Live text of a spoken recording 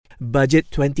Budget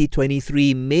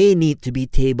 2023 may need to be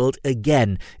tabled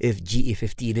again if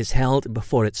GE15 is held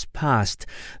before it's passed.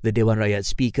 The Dewan Rakyat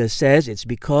Speaker says it's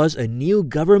because a new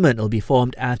government will be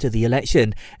formed after the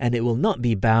election and it will not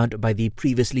be bound by the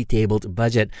previously tabled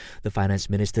budget. The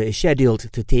Finance Minister is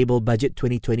scheduled to table Budget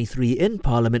 2023 in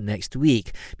Parliament next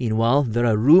week. Meanwhile, there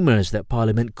are rumours that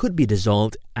Parliament could be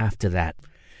dissolved after that.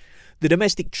 The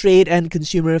Domestic Trade and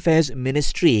Consumer Affairs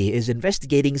Ministry is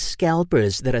investigating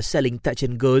scalpers that are selling Touch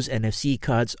 'n Go's NFC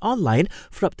cards online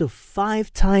for up to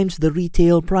 5 times the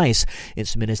retail price.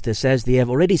 Its minister says they have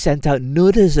already sent out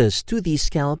notices to these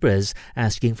scalpers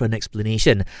asking for an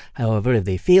explanation. However, if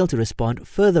they fail to respond,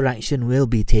 further action will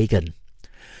be taken.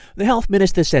 The Health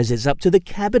Minister says it's up to the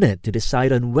Cabinet to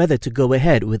decide on whether to go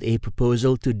ahead with a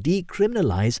proposal to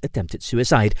decriminalise attempted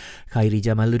suicide. Khairi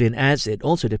Jamaluddin adds it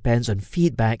also depends on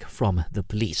feedback from the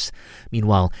police.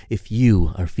 Meanwhile, if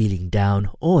you are feeling down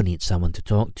or need someone to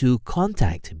talk to,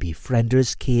 contact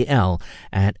Befrienders KL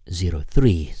at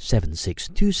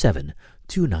 037627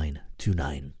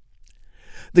 2929.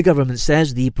 The government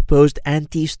says the proposed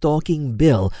anti-stalking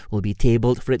bill will be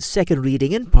tabled for its second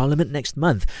reading in Parliament next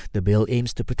month. The bill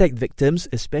aims to protect victims,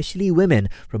 especially women,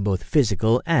 from both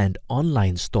physical and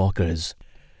online stalkers.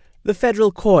 The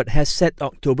Federal Court has set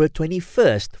October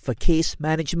 21st for case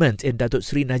management in Datuk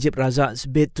Seri Najib Razak's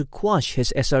bid to quash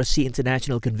his SRC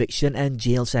international conviction and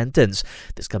jail sentence.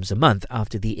 This comes a month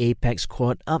after the Apex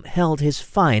Court upheld his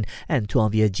fine and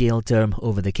 12-year jail term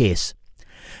over the case.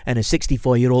 And a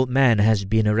 64-year-old man has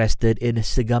been arrested in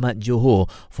Segamat, Johor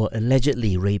for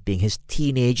allegedly raping his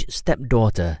teenage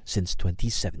stepdaughter since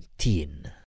 2017.